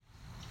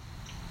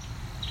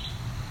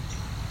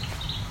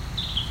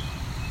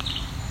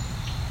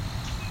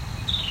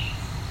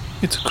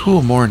It's a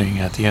cool morning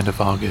at the end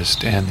of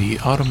August, and the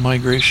autumn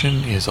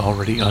migration is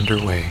already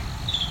underway.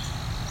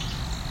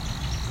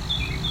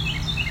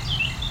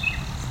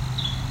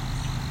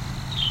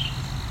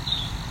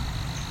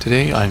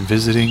 Today I'm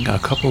visiting a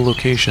couple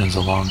locations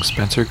along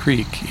Spencer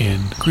Creek in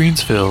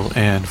Greensville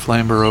and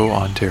Flamborough,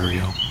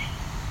 Ontario.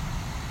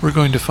 We're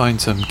going to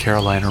find some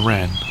Carolina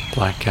wren,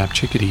 black-capped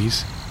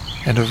chickadees,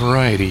 and a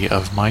variety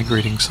of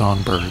migrating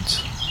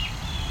songbirds.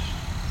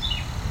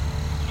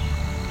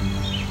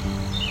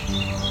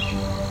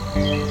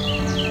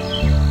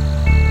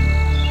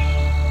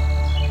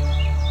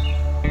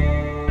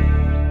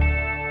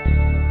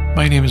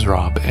 My name is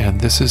Rob, and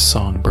this is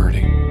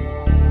Songbirding.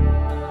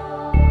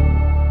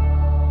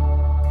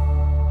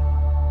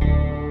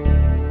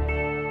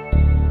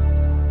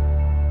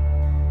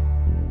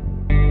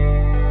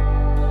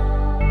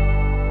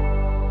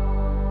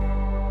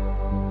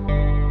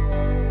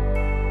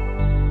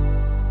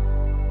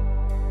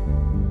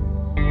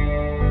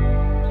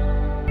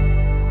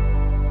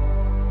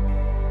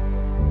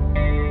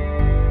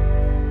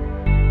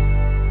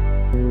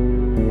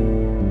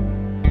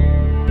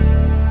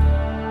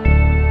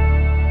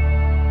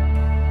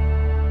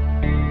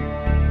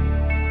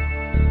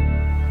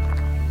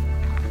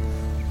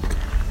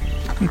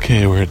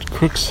 Okay, we're at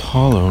Crooks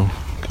Hollow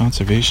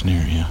Conservation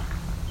Area,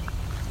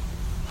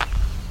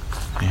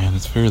 and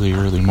it's fairly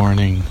early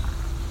morning,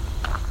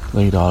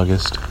 late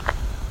August.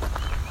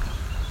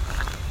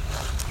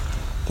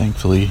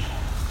 Thankfully,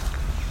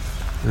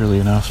 early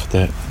enough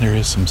that there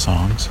is some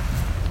songs.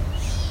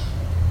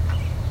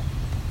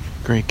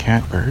 Great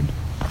catbird.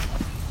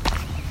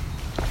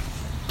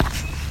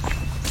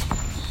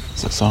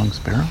 It's a song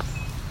sparrow.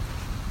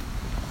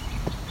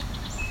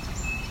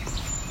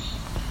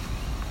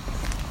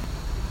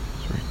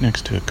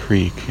 Next to a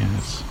creek, and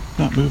it's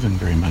not moving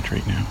very much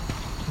right now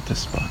at this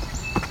spot.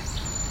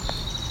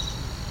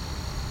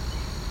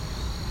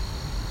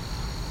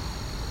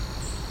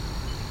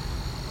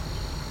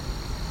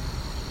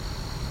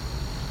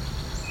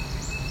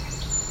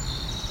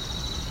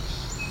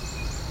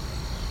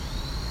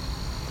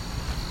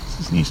 This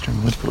is an eastern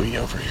woodbuoy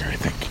over here, I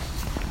think.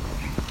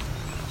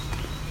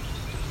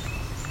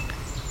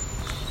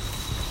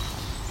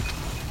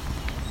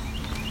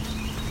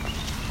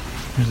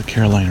 There's a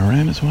Carolina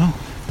wren as well.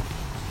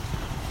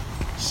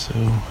 So,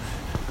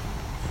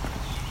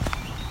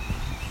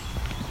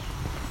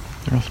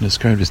 they're often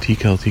described as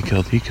teakettle.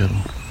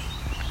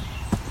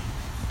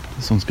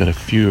 This one's got a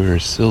fewer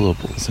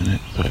syllables in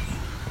it, but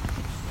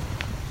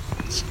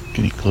it's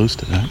getting close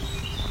to that.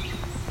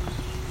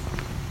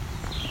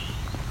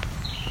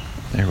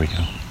 There we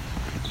go.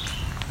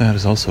 That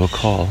is also a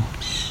call.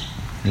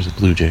 There's a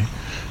blue jay.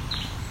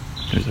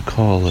 There's a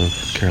call of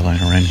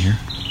Carolina wren here.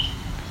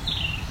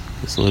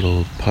 This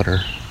little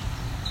putter.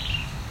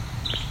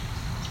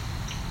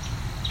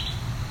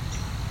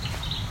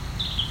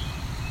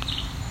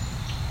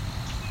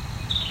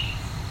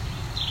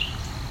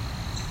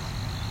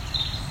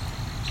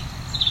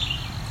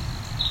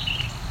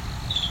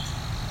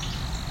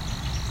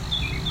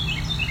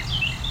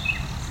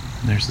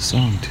 And there's the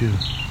song, too.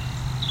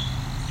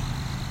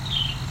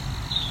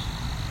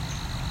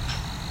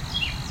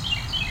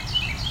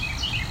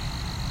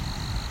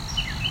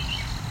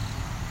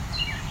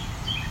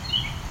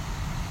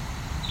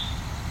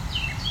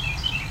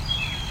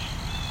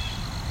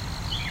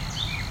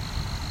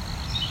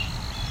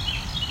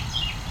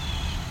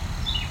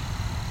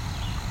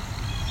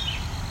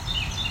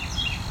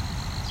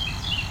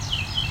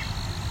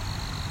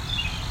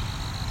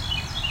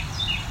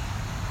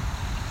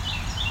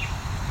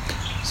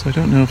 So I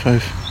don't know if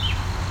I've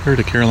heard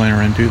a Carolina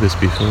wren do this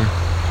before.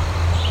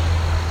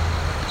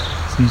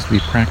 Seems to be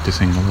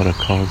practicing a lot of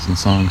calls and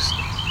songs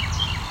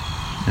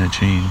in a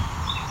chain.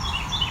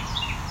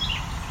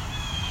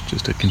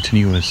 Just a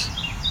continuous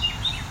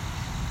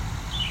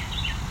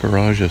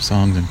barrage of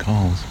songs and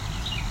calls.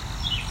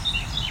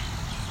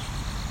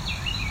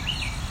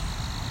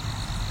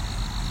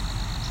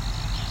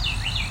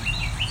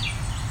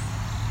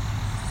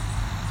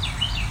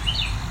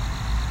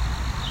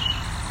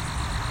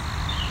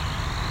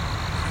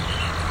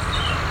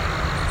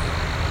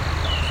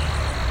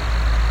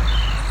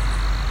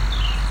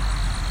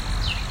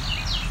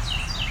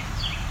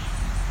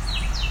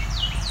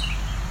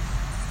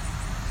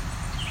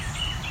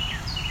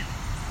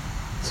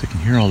 So you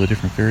can hear all the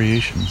different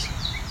variations.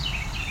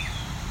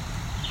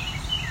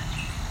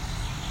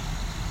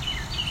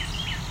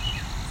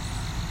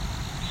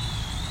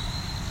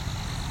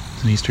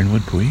 It's an eastern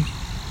woodbuoy.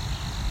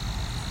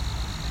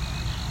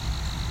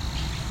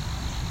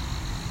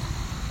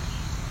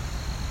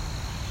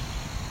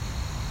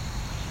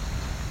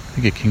 I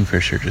think a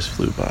kingfisher just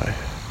flew by.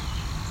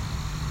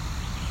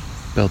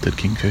 Belted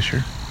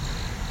kingfisher.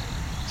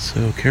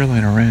 So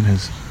Carolina wren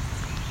has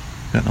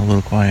gotten a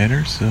little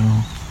quieter, so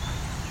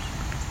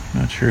I'm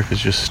not sure if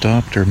it's just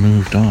stopped or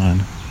moved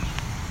on.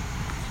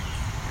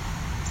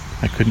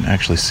 I couldn't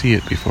actually see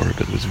it before,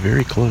 but it was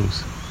very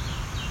close.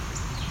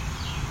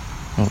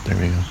 Oh, there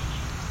we go.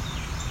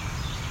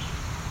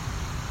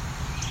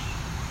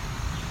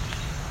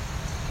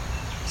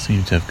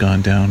 seem to have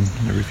gone down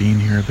the ravine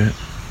here a bit.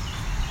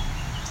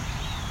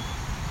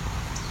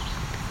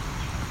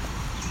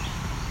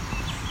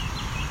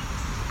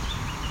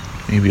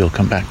 Maybe I'll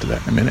come back to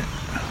that in a minute.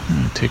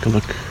 Take a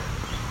look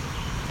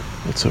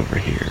what's over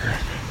here.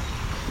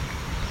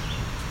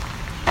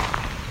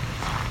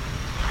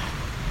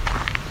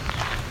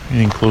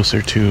 Getting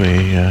closer to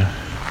a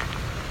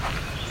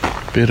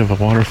bit of a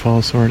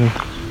waterfall, sort of.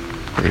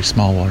 Very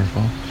small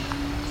waterfall,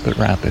 but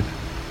rapid.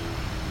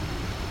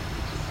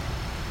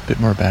 Bit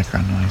more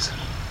background noise.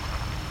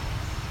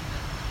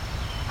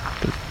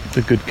 But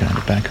the good kind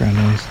of background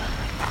noise.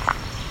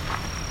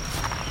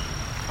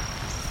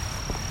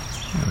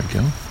 There we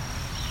go.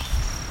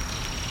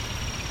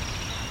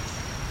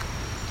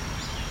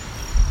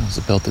 That was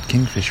a belted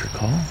kingfisher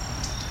call.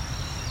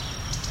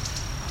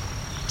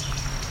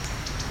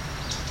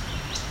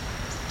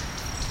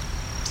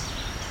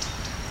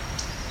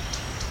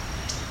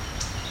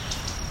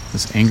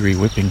 This angry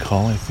whipping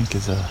call, I think,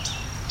 is a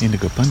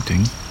indigo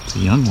bunting. It's a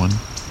young one.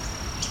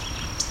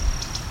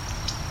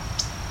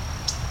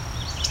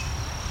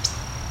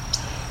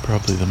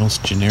 Probably the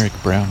most generic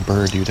brown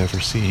bird you'd ever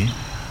see.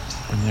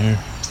 When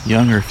they're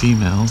young or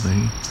female,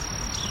 they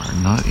are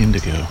not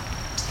indigo.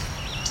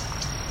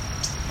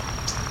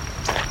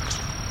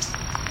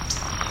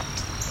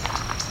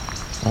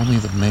 Only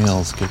the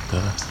males get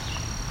the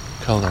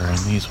color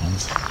in these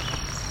ones.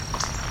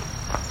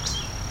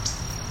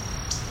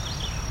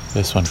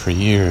 This one, for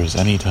years,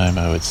 anytime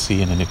I would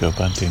see an indigo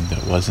bunting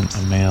that wasn't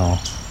a male,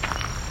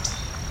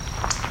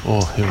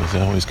 oh, it was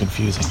always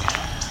confusing.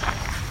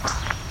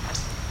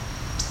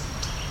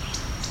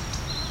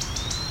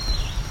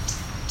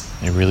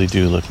 They really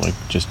do look like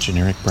just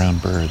generic brown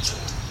birds.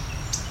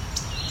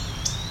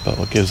 But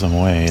what gives them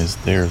away is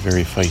they're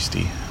very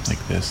feisty, like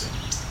this.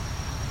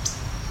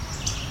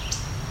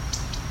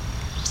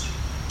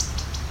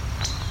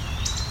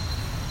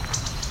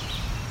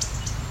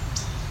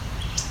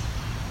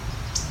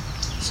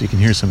 So you can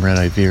hear some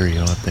red-eyed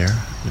vireo up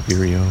there, the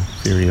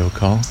vireo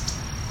call.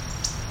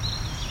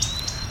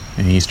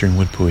 And the eastern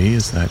wood pewee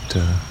is that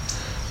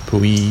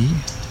pewee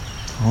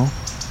call.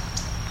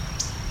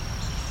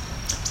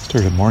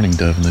 There's a mourning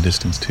dove in the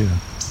distance too.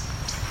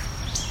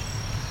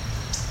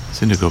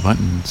 This indigo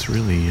bunting's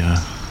really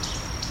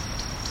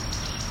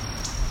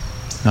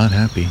not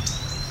happy.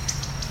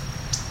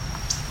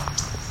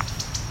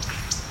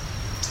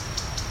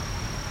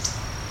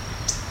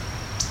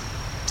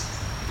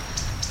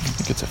 I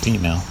think it's a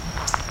female.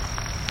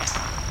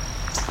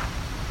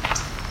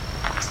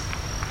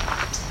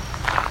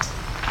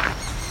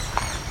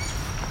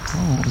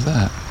 Oh, what was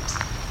that?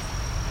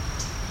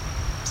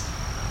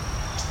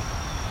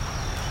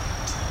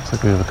 Looks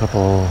like we have a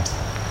couple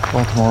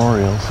Baltimore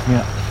Orioles.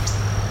 Yeah.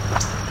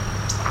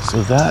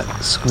 So that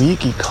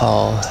squeaky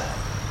call,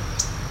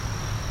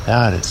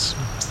 that is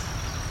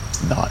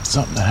not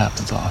something that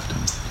happens often.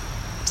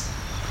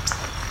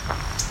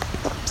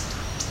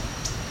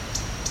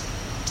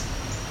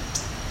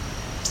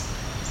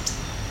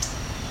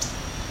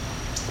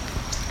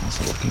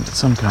 Also looking at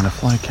some kind of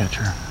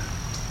flycatcher.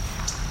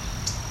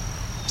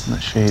 In the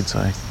shade, so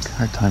I have a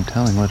hard time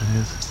telling what it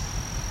is.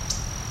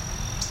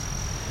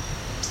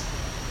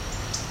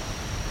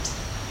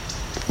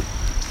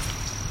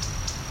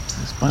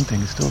 This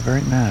bunting is still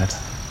very mad.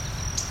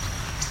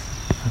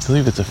 I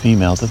believe it's a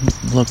female. It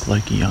doesn't look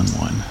like a young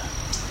one.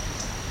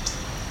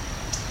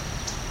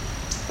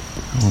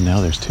 Oh,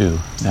 now there's two.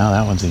 Now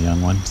that one's a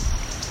young one.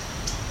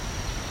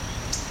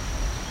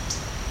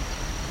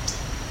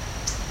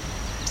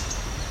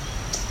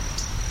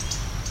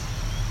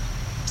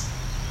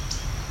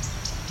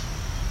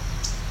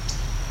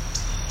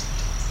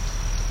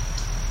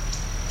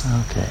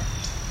 Okay.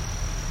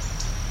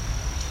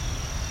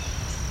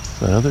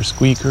 So that other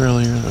squeak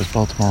earlier, that was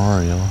Baltimore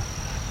Oriole.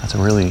 That's a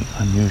really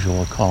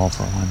unusual call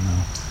for one,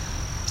 though.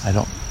 I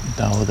don't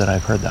know that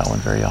I've heard that one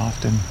very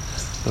often,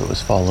 but it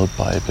was followed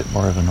by a bit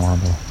more of a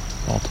normal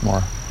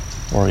Baltimore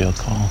Oriole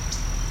call.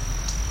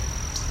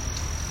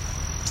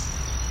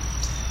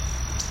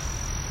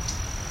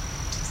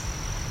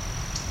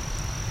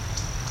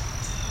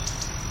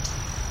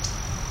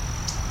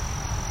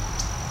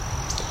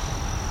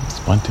 These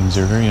buntings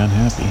are very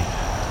unhappy.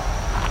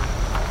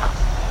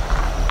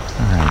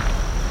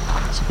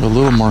 Alright, so go a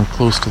little more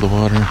close to the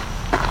water,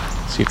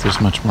 see if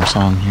there's much more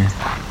song here.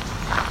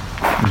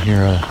 You can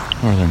hear a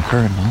northern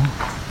cardinal.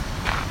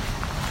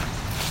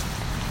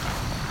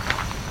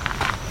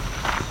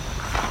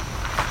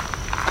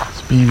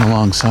 It's being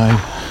alongside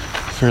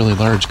a fairly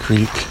large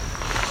creek.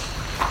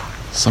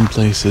 Some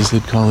places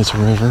they'd call this a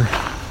river.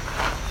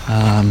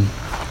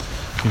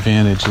 The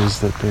advantage is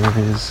that there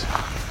is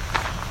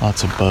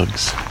lots of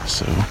bugs,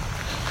 so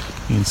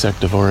the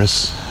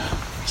insectivorous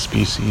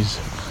species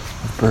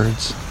of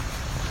birds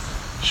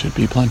should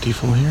be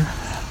plentiful here.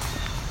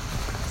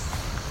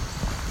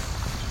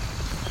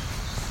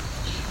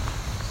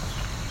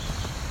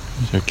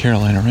 There's our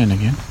Carolina wren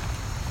again.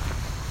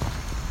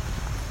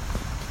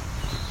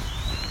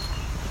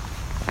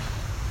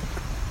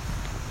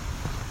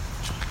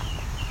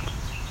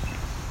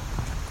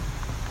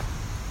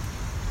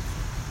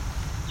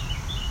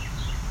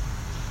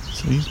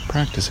 he's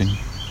practicing.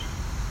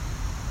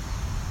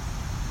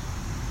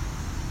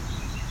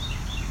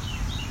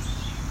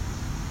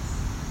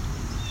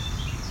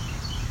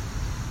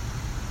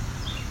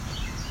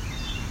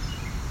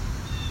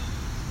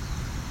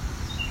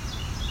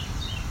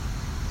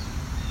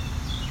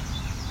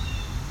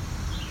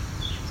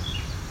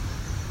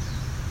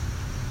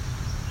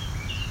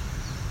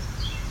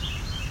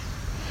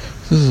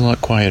 This is a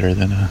lot quieter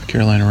than a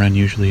Carolina wren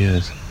usually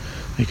is.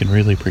 They can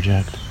really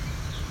project.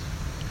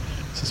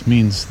 This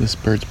means this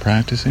bird's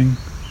practicing.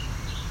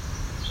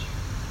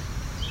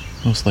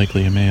 Most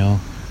likely a male.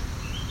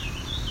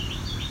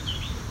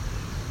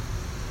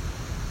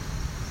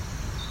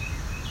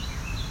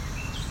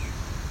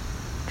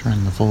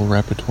 Trying the full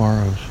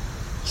repertoire of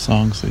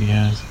songs that he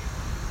has.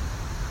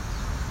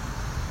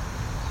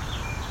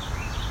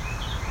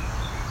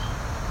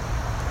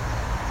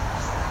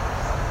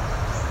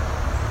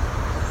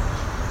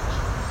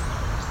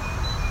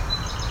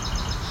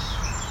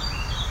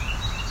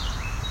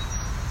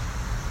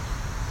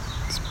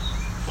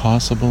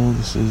 Possible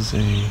this is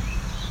a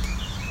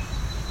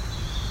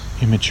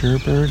immature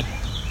bird.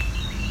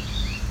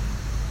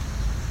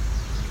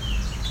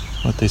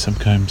 What they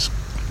sometimes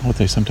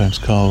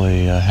call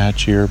a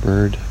hatch year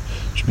bird,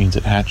 which means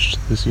it hatched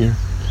this year.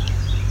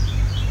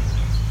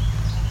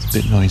 It's a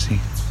bit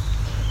noisy.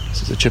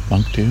 This is a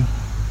chipmunk too.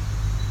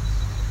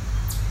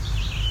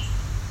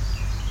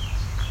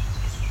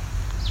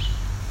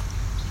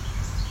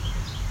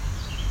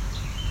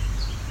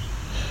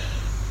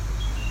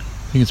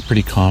 I think it's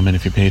pretty common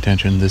if you pay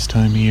attention this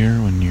time of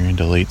year when you're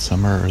into late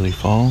summer, early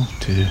fall,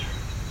 to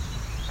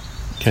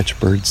catch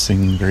birds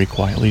singing very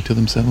quietly to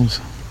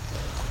themselves.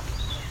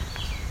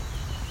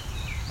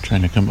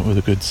 Trying to come up with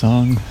a good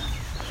song,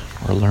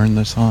 or learn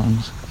the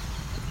songs,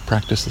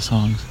 practice the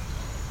songs.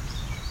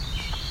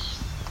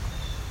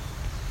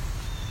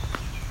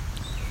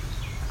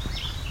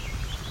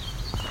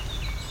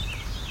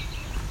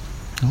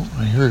 Oh,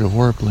 I heard a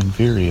warbling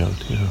vireo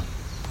too.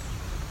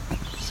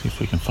 Let's see if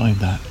we can find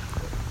that.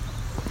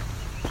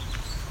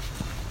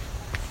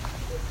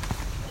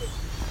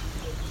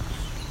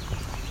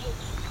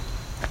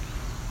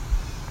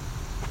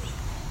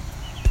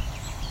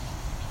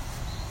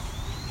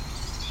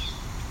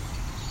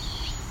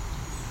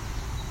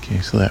 Okay,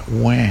 so that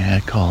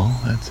wah call,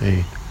 that's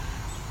a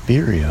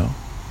vireo.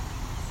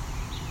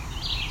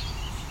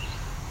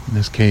 In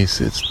this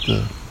case, it's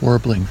the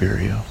warbling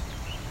vireo,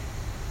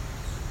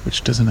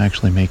 which doesn't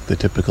actually make the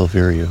typical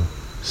vireo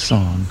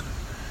song.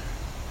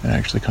 It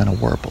actually kind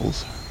of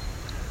warbles.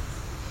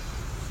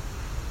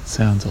 It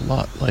sounds a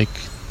lot like,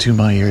 to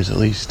my ears at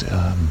least,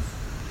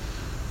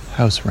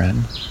 house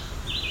wren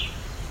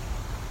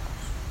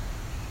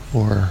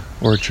or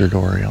orchard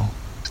oriole.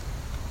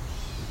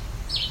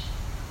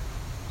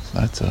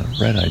 That's a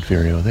red-eyed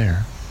vireo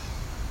there.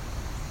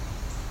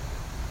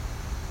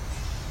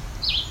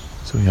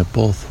 So we have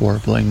both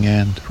warbling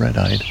and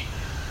red-eyed.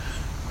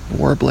 The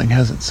warbling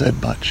hasn't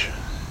said much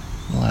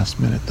in the last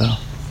minute though.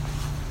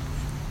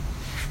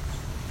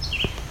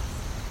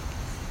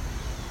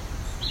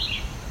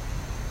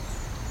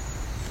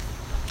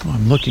 Well,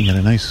 I'm looking at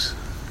a nice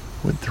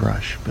wood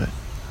thrush, but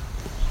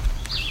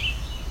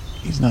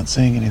he's not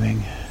saying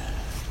anything.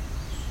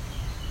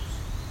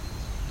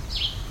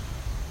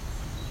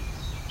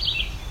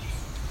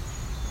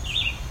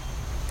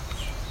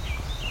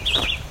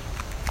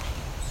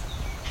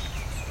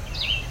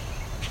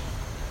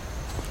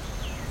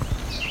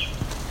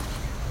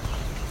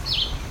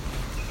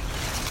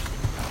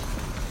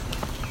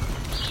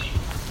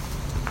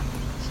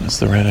 That's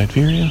the red-eyed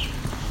vireo.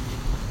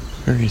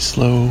 Very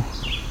slow,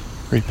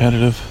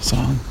 repetitive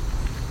song.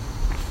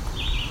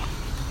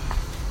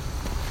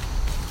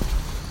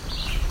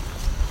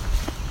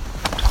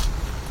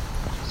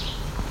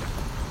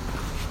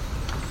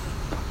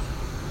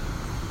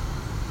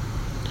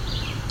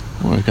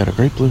 Oh, I've got a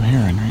great blue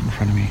heron right in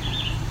front of me.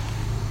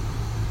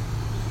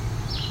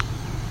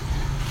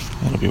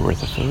 That'll be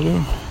worth a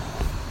photo.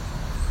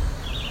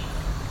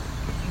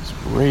 It's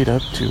right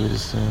up to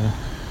his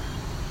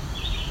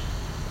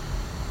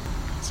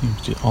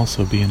seems to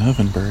also be an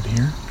oven bird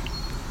here.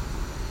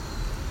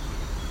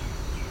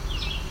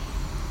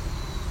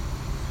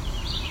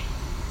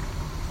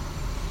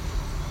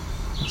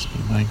 Must be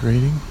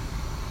migrating.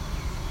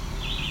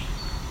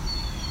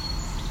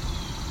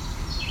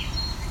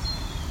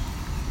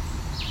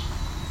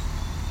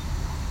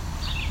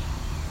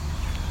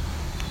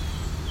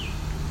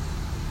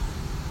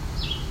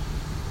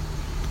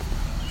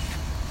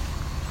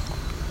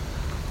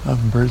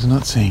 Oven bird's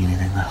not saying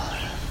anything though.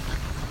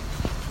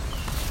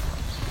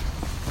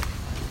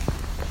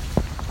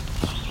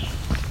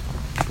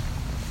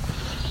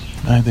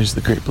 There's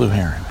the great blue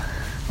heron.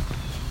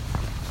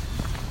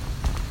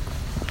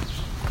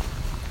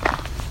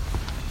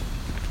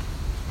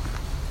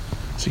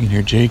 So you can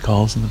hear jay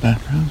calls in the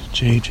background.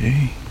 Jay,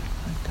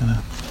 that kind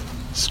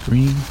of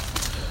scream.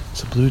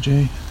 It's a blue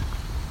jay.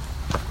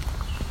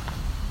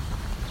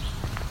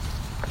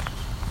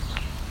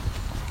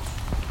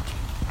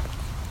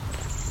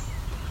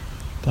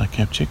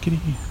 Black-capped chickadee.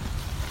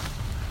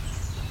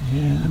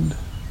 And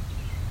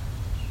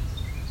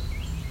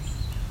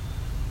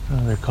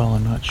they're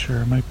calling, not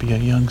sure. It might be a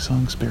young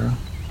song sparrow.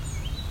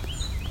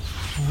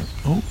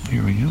 Oh,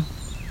 here we go.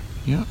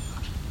 Yep.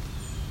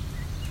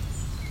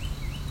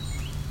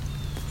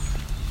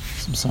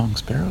 Some song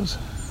sparrows.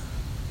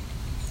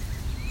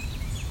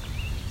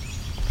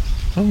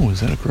 Oh,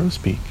 is that a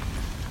grosbeak?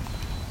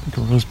 I think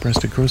a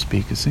rose-breasted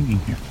grosbeak is singing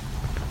here.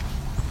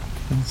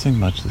 Doesn't sing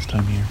much this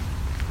time of year.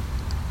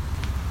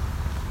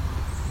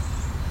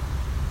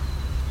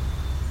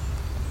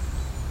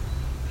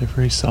 They're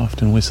very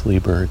soft and whistly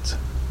birds.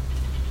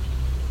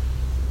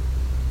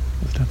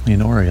 There's definitely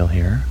an oriole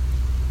here.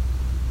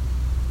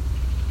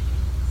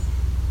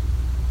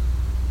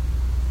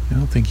 I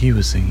don't think he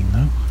was singing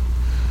though.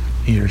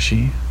 He or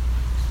she.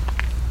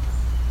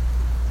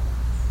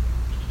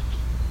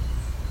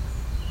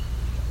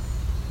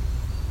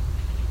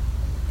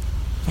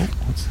 Oh,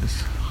 what's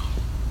this?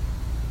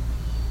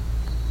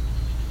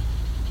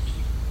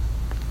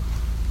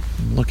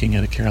 I'm looking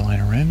at a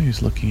Carolina wren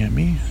who's looking at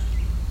me.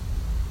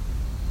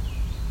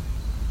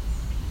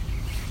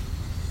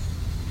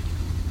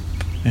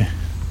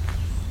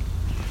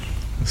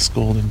 A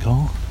scolding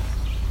call.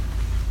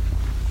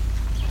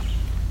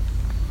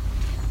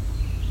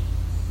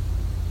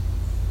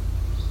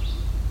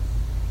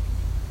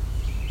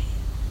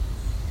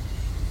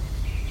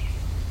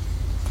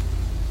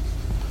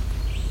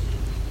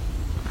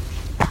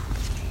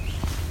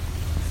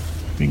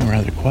 Being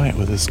rather quiet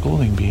with his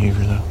scolding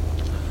behavior, though.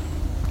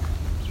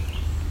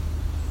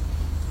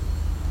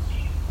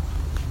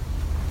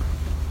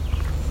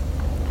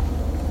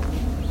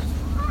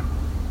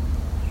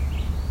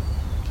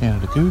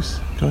 Canada goose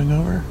going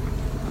over.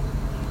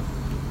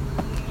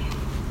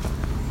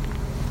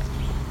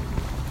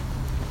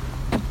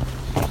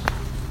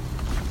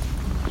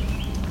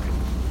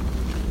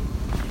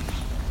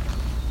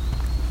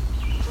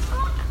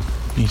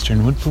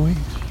 Eastern woodpooey.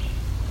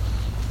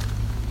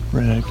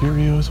 Red-eyed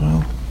vireo as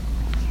well.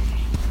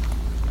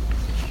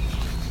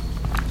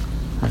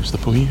 There's the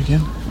pooey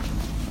again.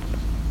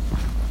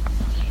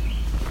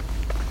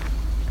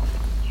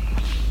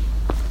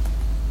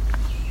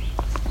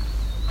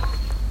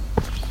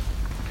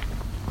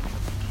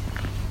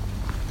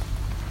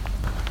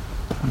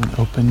 An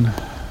open,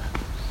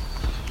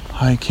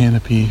 high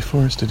canopy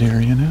forested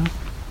area now.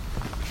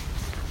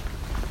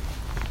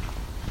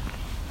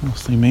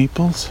 Mostly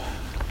maples.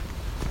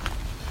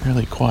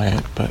 Fairly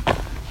quiet, but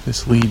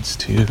this leads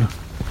to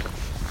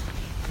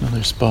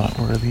another spot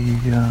where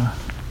the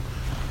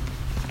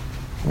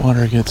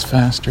water gets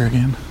faster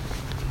again.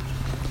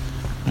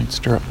 Might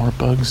stir up more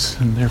bugs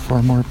and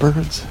therefore more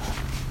birds.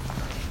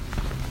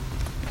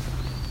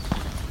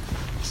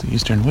 It's the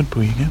eastern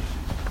woodpooey again.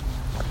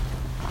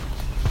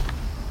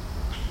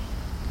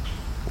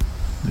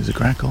 There's a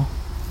grackle,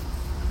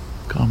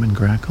 common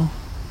grackle.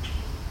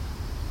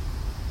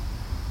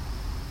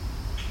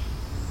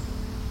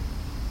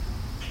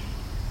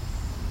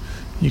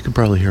 You can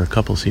probably hear a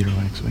couple cedar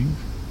waxwings.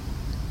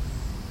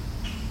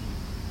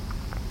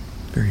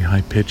 Very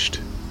high-pitched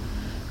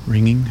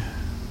ringing.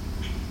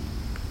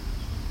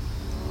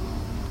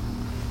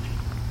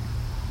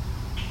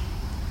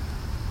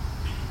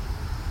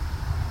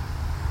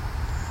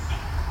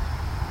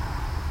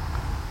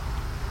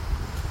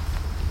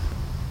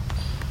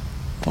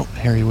 Oh,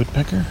 hairy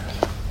woodpecker.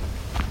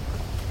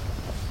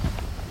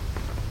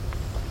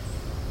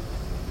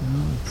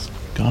 Oh, it's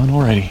gone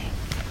already.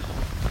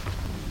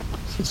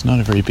 So it's not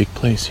a very big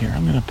place here.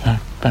 I'm going to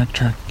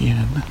backtrack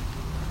again.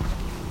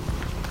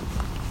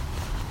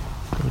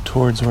 Go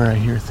towards where I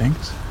hear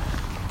things.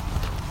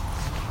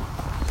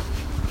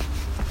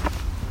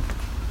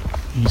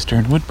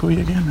 Eastern woodpooey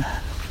again.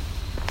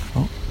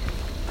 Oh.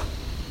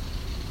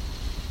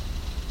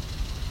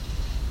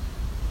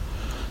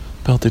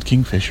 Belted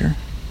kingfisher.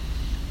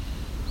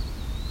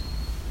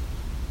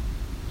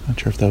 Not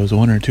sure if that was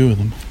one or two of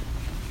them.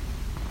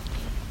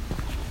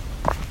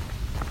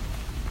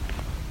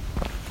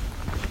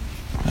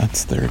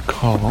 That's their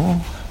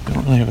call. They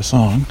don't really have a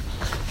song.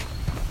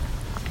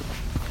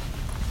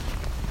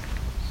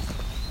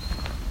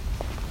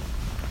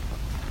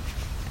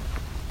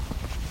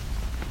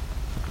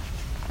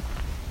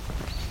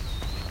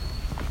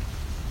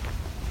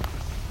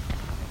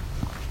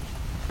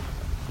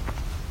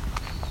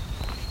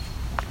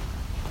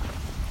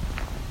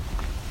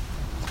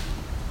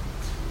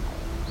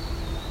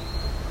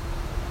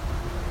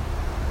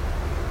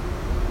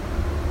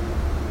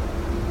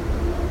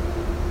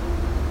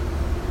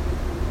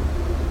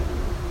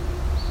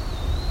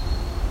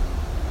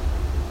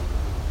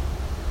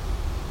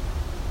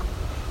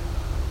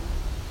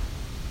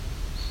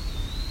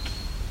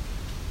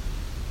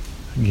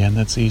 Again,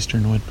 that's the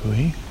eastern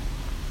woodpooey.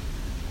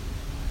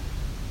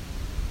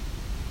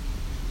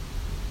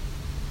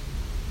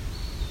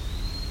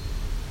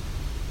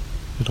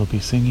 It'll be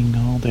singing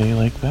all day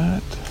like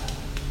that.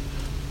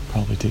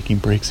 Probably taking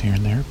breaks here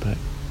and there, but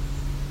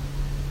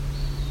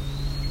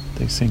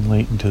they sing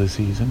late into the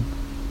season.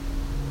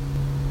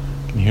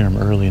 You can hear them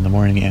early in the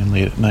morning and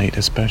late at night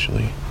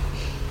especially.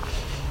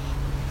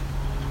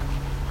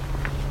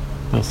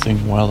 They'll They'll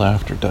sing well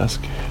after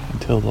dusk,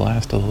 until the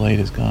last of the light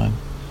is gone.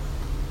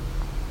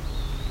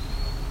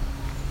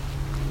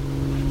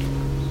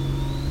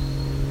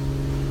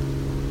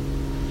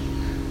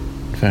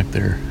 In fact,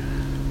 their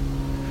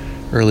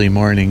early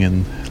morning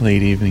and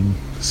late evening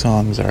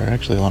songs are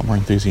actually a lot more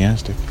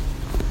enthusiastic.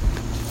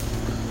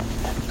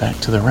 Back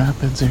to the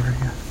rapids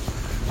area.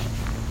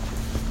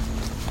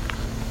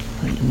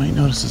 But you might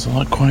notice it's a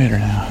lot quieter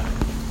now.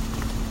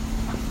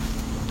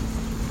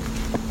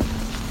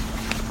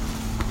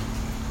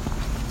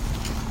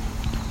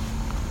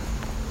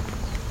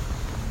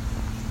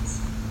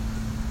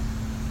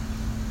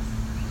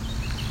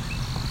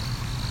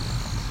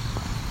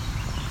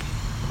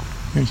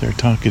 Here's our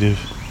talkative,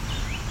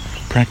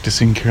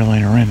 practicing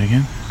Carolina wren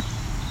again.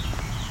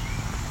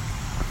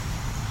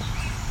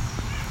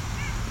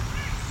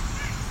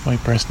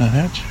 White-breast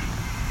nuthatch.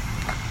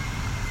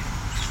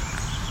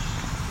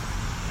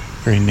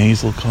 Very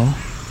nasal call.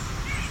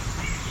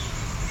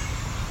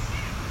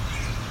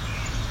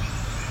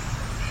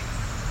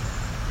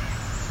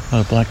 A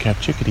lot of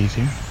black-capped chickadees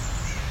here.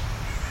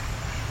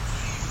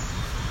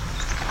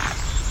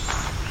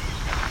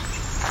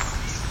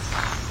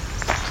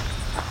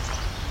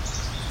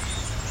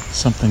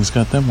 Something's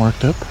got them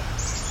worked up.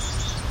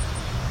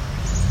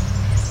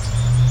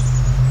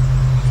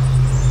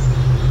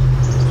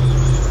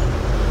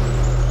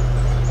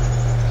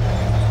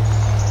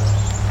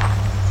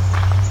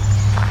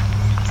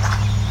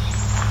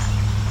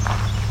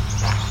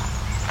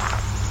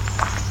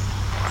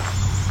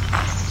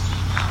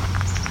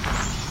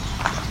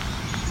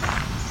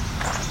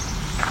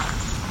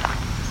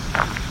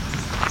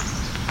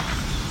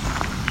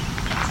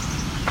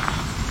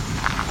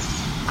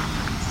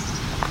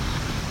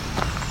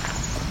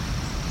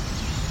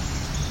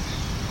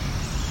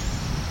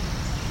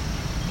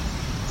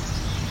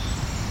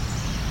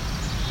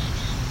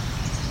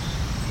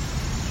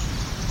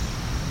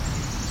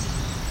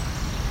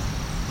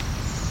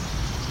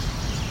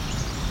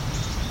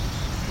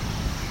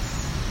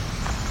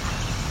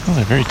 Well,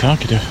 they're very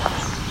talkative.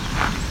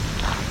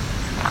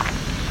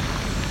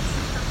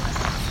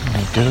 I'm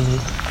gonna go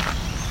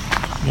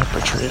the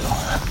upper trail.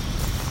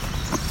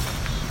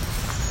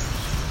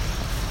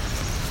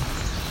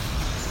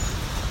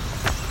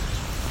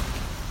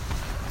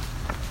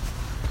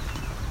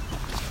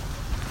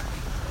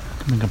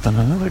 Coming up on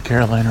another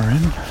Carolina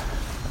wren.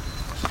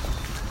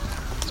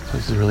 This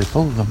place is really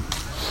full of them.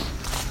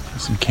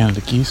 There's some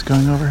Canada geese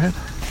going overhead.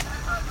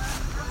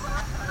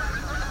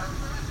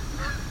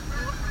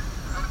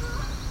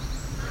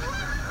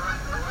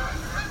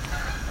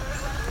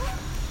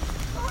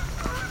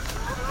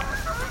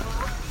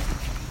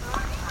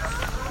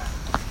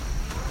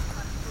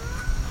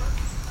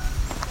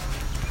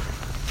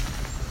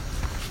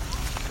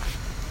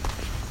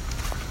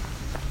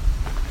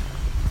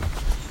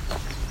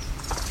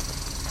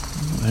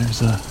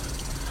 There's a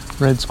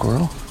red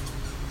squirrel.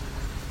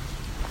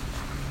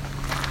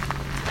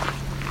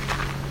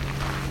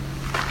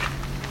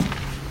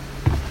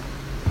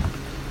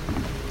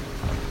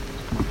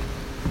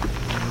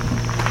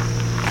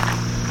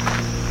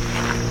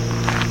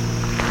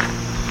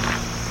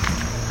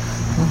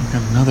 Oh, we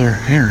got another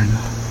heron.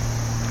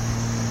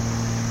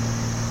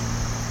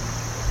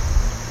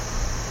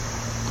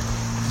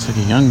 It's like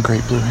a young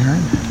great blue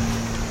heron.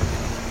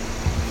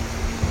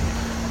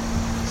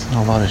 It's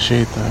not a lot of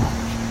shade though.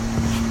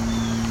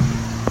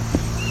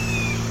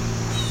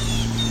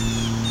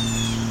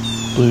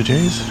 Blue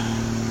jays.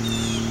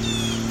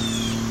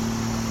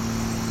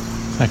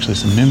 There's actually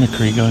some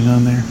mimicry going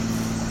on there.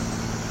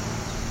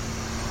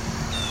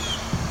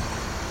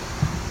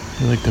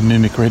 They like to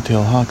mimic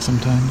red-tailed hawks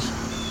sometimes,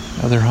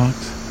 other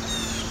hawks.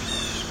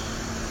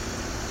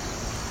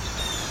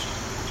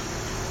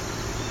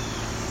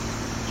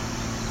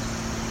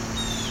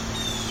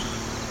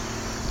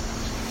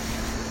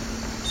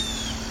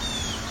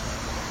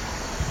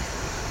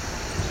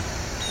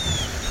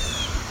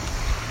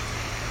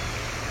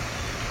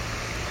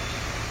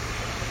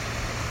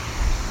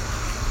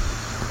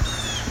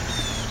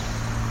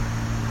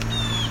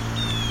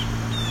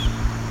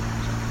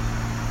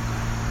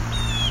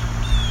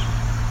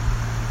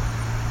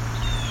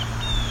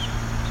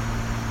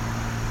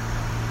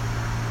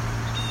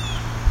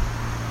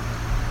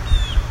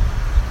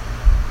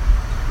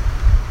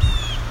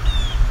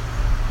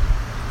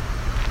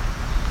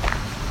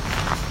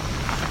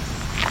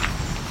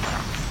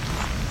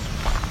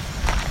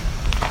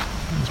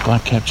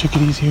 Black-capped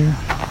chickadees here.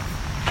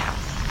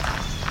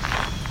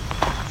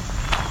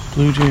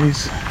 Blue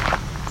jays.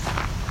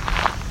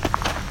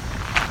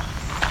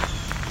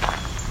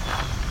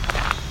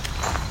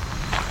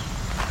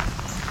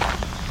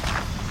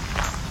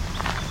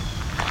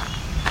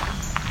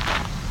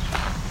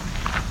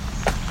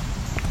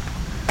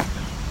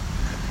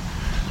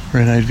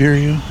 Red-eyed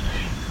vireo.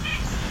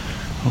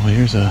 Oh,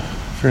 here's a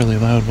fairly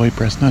loud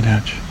white-breast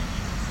nuthatch.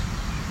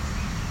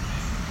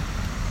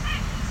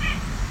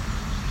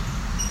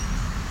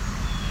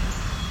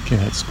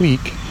 Okay, that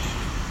squeak.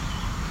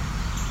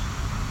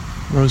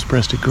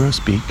 Rose-breasted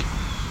grosbeak.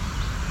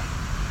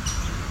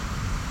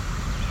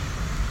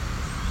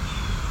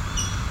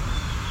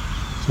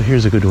 So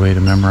here's a good way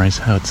to memorize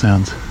how it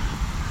sounds.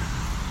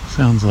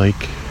 Sounds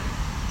like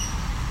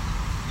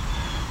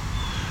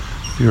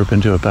if you've ever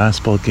been to a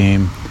basketball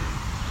game,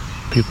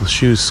 people's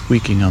shoes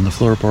squeaking on the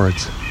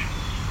floorboards.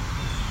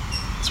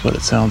 That's what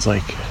it sounds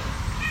like.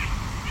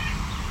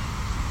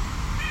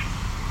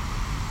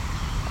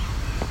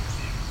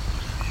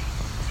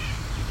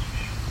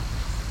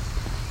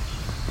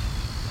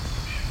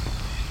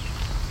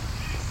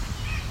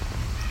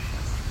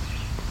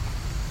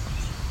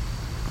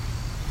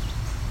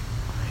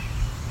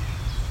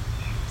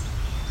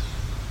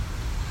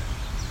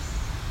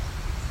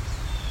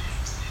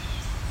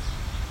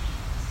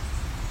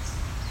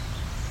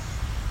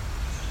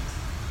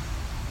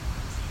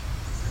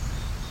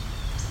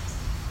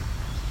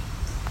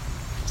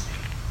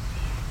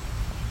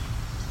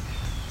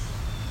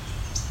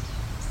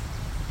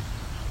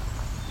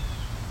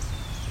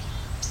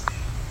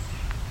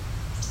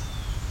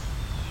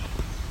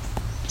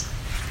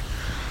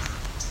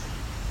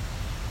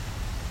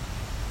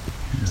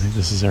 I think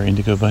this is our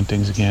indigo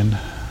buntings again,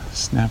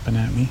 snapping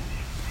at me.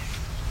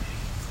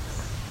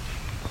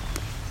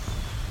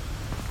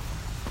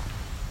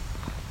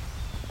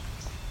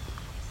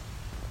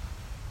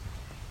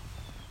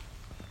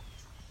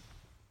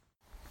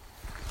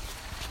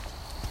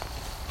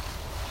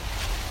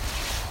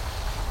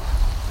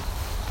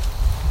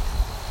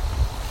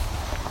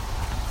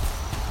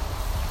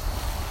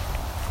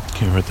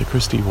 Okay, we're at the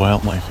Christie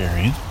Wildlife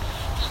Area.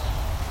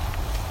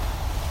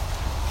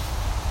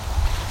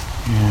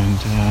 And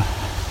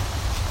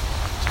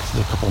this is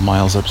a couple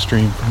miles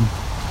upstream from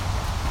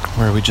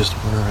where we just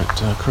were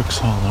at Crooks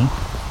Hollow.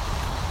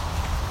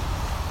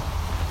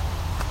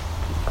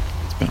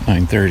 It's about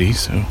 9:30,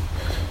 so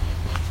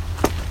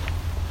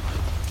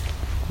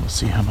we'll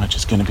see how much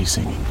it's going to be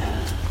singing.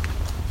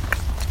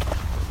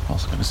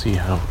 Also going to see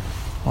how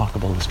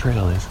walkable this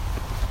trail is.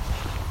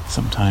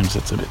 Sometimes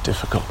it's a bit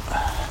difficult.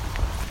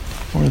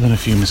 More than a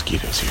few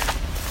mosquitoes here.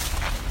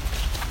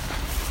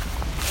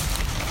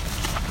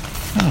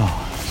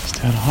 Oh, just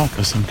had a hawk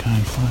of some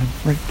kind flying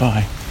right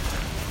by,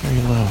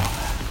 very low.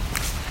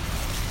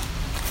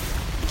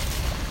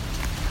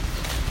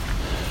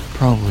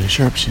 Probably a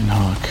sharp-shinned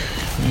hawk.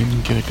 I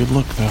didn't get a good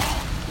look though.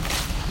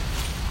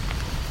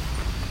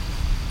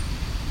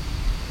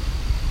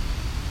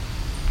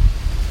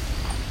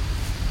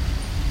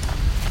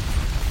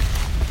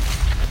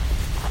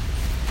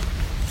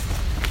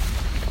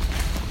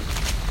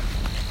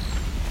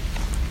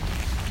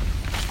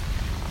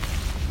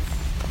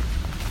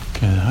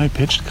 Okay, a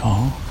high-pitched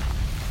call.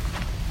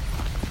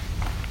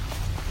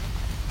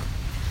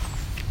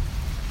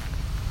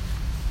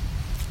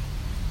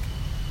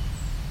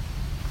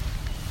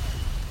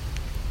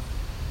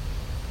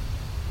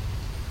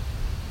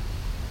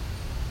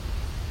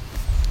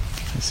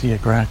 I see a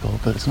grackle,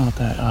 but it's not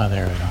that. Ah,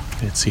 there we go.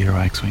 It's cedar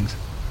waxwings.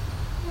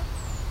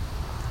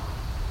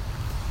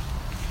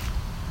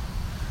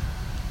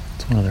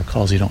 It's one of their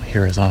calls you don't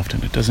hear as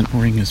often. It doesn't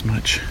ring as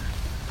much.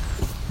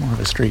 More of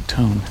a straight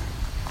tone.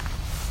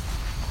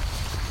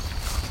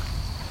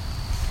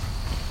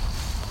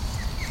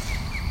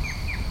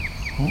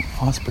 Oh,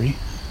 osprey.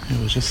 It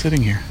was just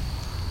sitting here.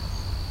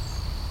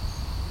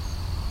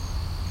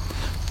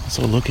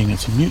 Also looking at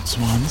some mute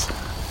swans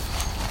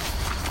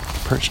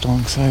perched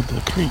alongside the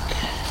creek.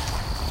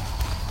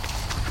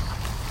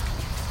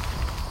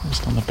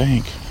 Just on the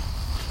bank.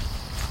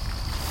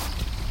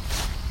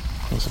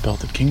 There's a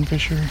belted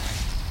kingfisher.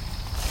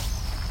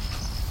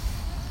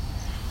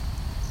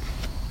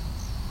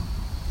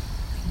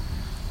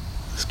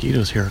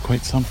 Mosquitoes here are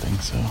quite something,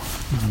 so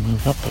I'm going to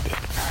move up a bit.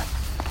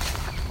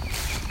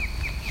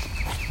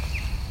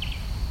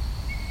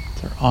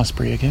 It's our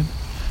osprey again.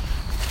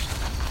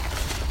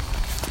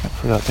 I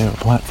forgot they have a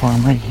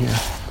platform right here.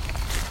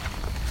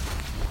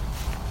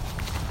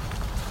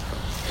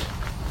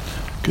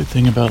 Good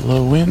thing about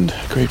low wind,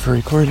 great for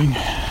recording.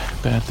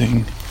 Bad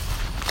thing,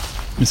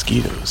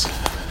 mosquitoes.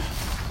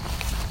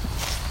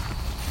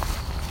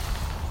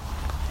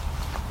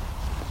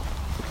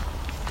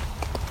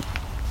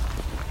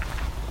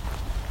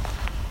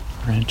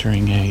 We're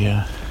entering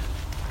a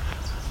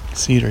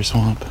cedar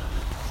swamp.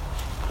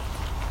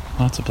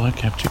 Lots of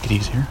black-capped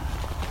chickadees here.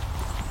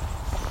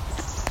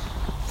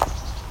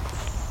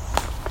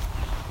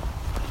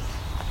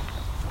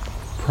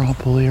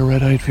 Probably a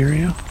red-eyed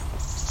vireo.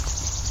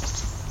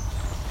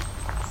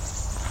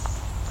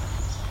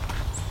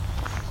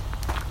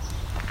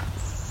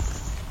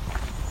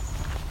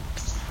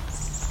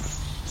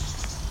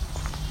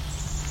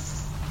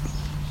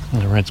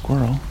 Another red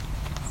squirrel.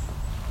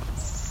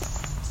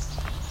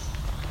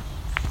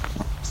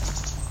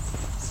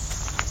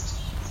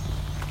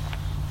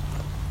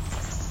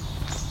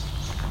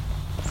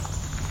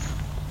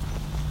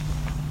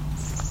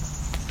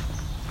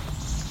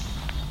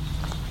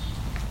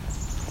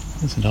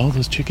 Listen to all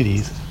those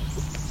chickadees.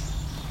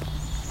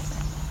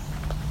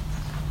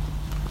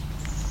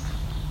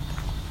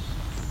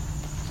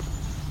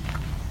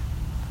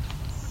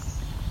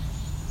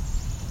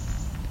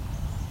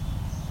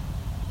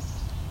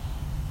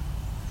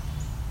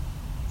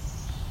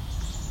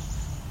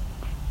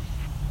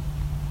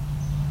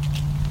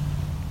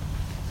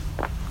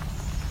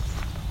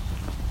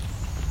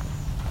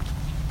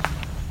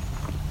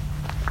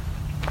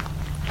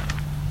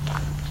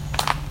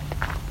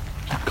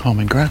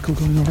 common grackle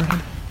going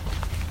overhead.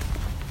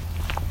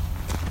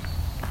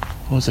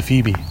 Oh, it's a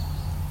phoebe. You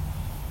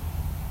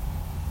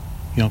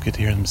don't get to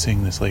hear them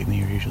sing this late in the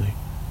year usually.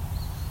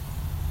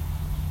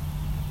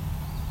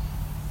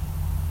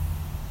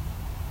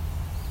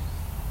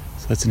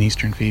 So that's an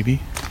eastern phoebe.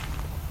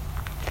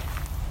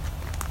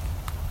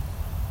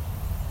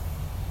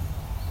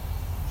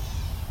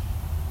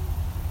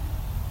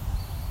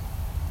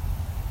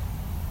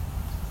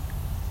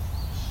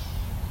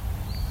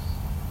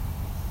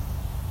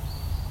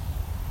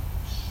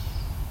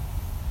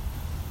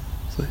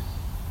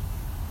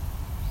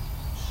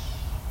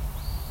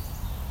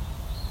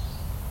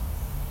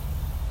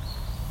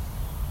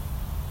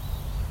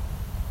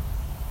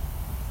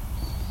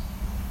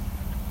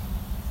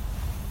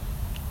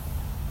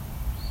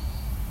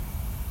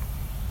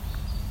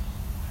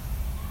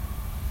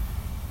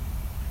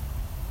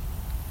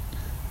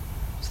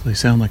 So they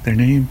sound like their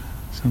name,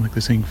 sound like they're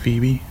saying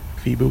Phoebe,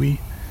 Phoebe.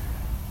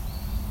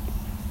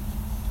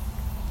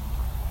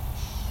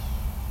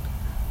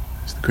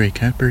 There's the gray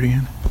catbird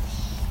again.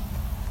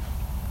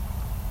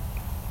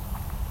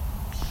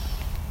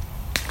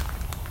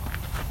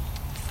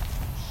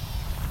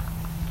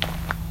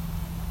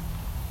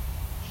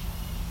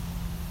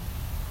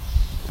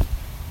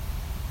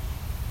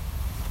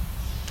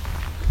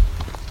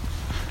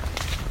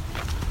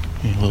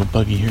 Okay, a little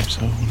buggy here,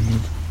 so I want to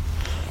move.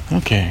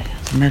 Okay,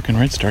 it's American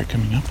redstart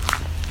coming up.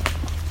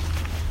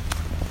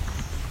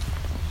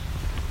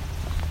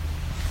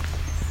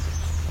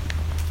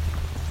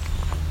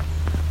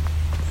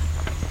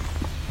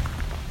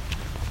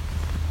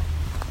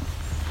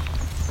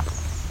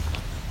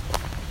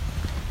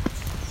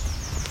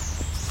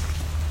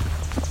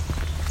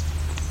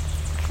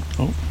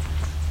 Oh.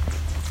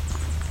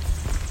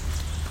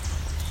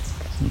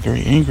 Some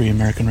very angry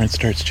American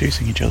redstarts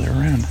chasing each other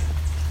around.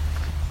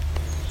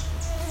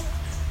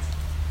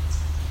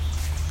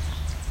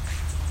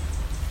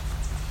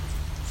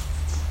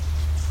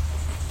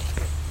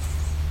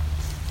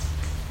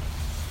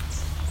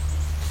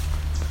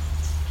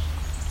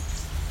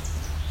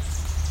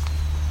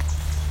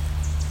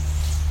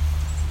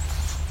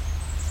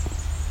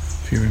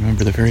 If you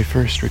remember the very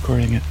first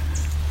recording at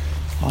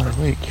Otter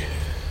Lake,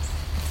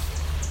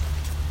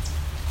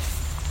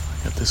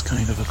 I got this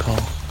kind of a call.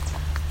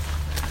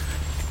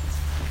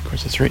 Of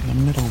course, it's right in the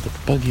middle of the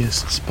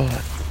buggiest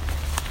spot.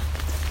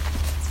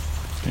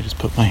 I just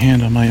put my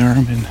hand on my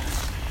arm and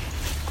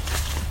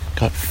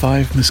got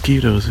 5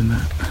 mosquitoes in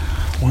that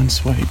one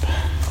swipe.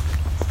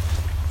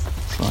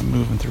 So I'm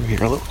moving through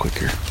here a little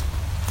quicker.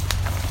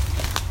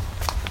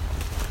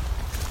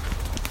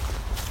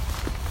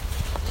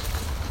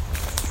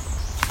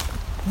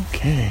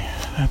 Okay,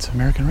 that's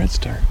American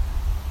Redstart.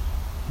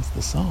 That's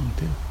the song,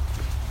 too.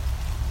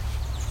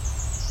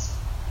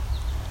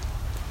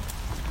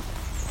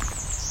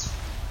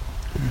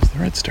 There's the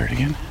Redstart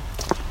again.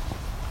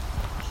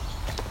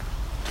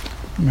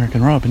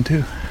 American Robin,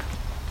 too.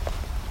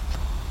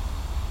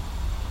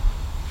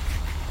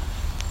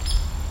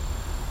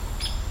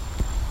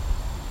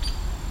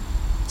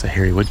 It's a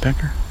hairy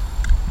woodpecker.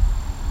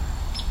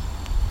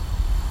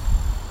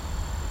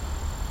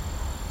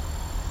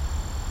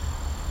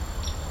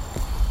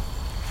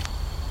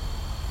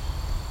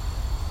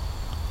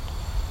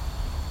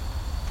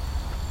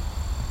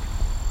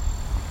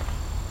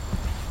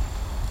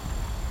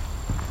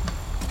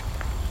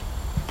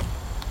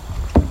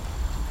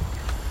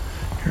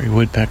 Hairy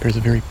woodpecker is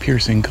a very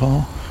piercing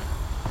call.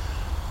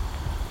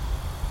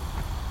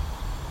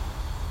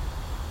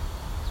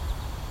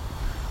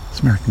 It's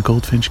American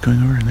goldfinch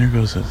going over, and there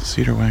goes a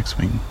cedar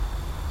waxwing.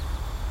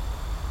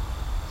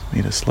 It's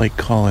made a slight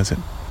call as it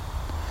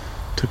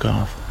took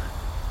off.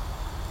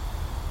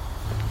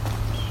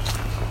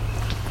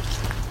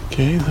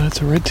 Okay,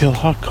 that's a red-tailed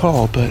hawk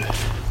call, but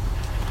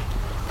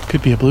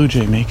could be a blue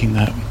jay making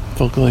that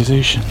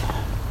vocalization.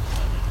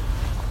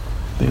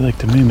 They like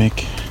to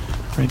mimic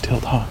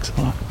red-tailed hawks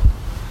a lot.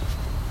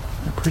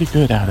 They're pretty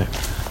good at it.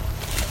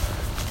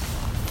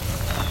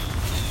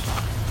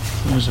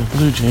 So there's our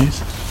blue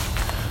jays.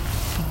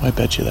 Oh, I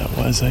bet you that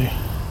was a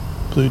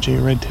blue jay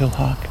red-tailed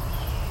hawk.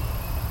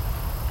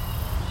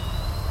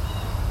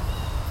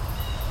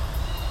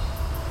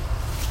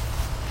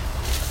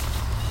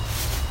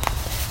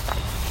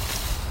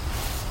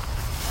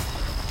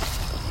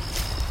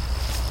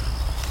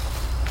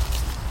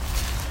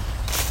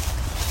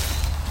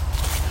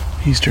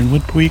 Eastern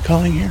woodpui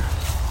calling here.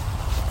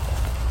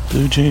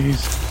 Blue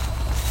jays.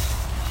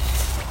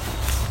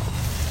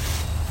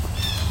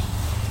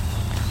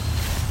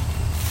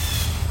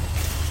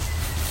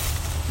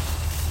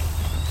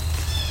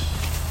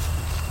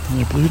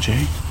 Another blue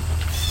jay.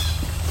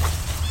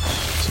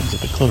 Seems a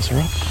bit closer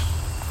up.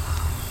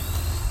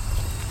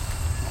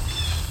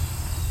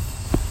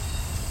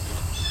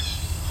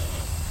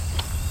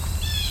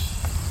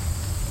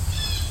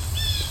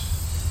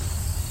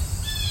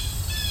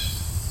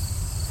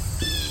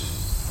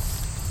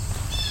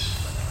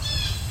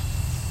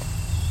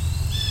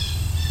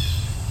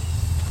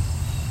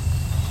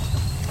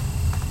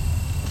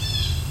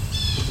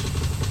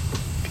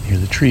 You can hear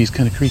the trees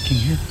kind of creaking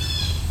here.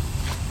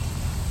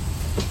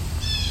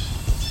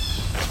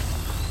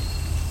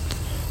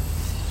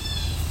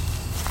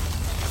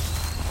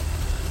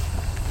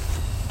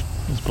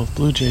 both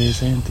blue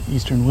jays and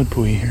eastern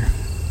woodpewee here.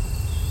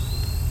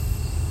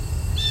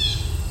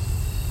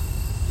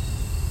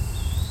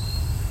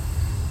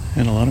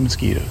 And a lot of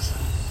mosquitoes.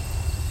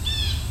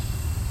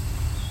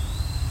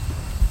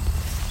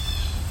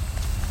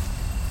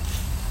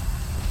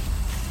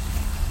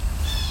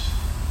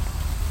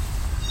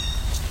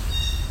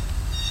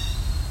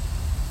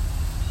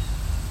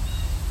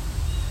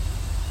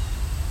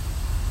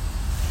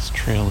 This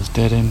trail is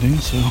dead ending,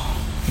 so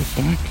get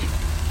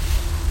back.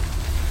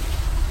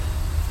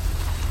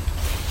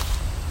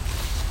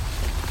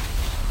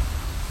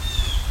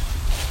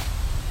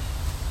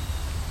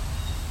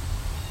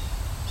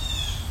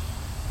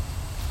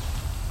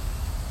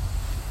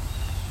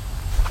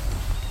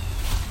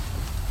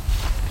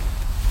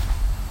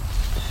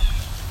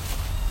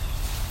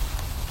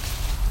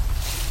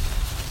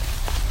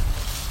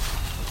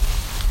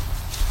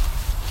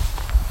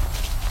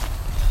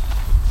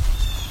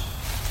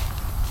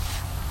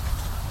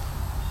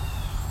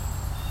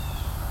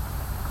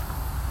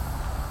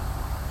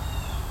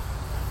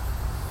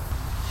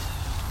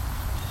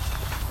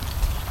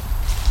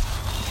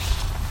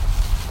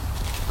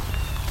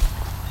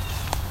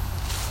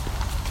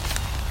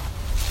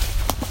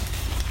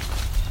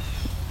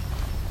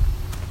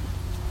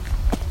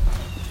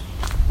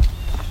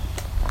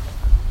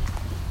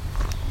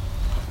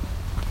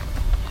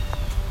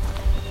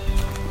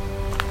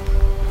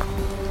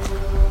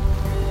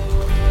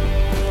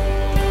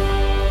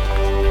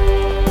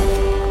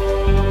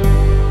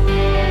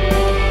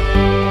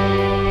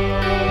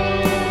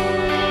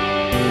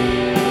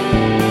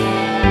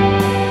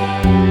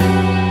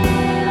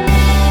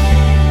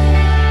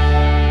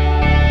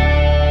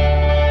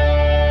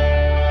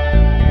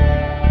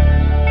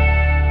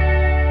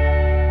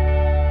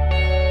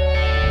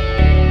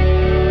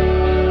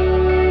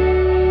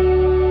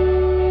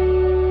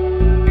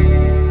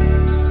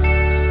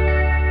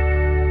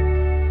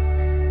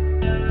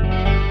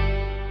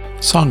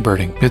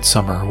 Songbirding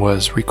Midsummer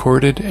was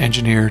recorded,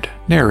 engineered,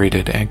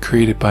 narrated, and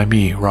created by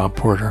me, Rob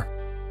Porter,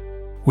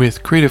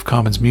 with Creative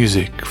Commons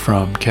music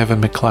from Kevin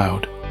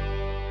MacLeod.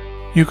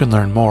 You can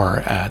learn more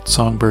at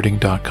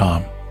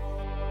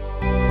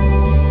songbirding.com.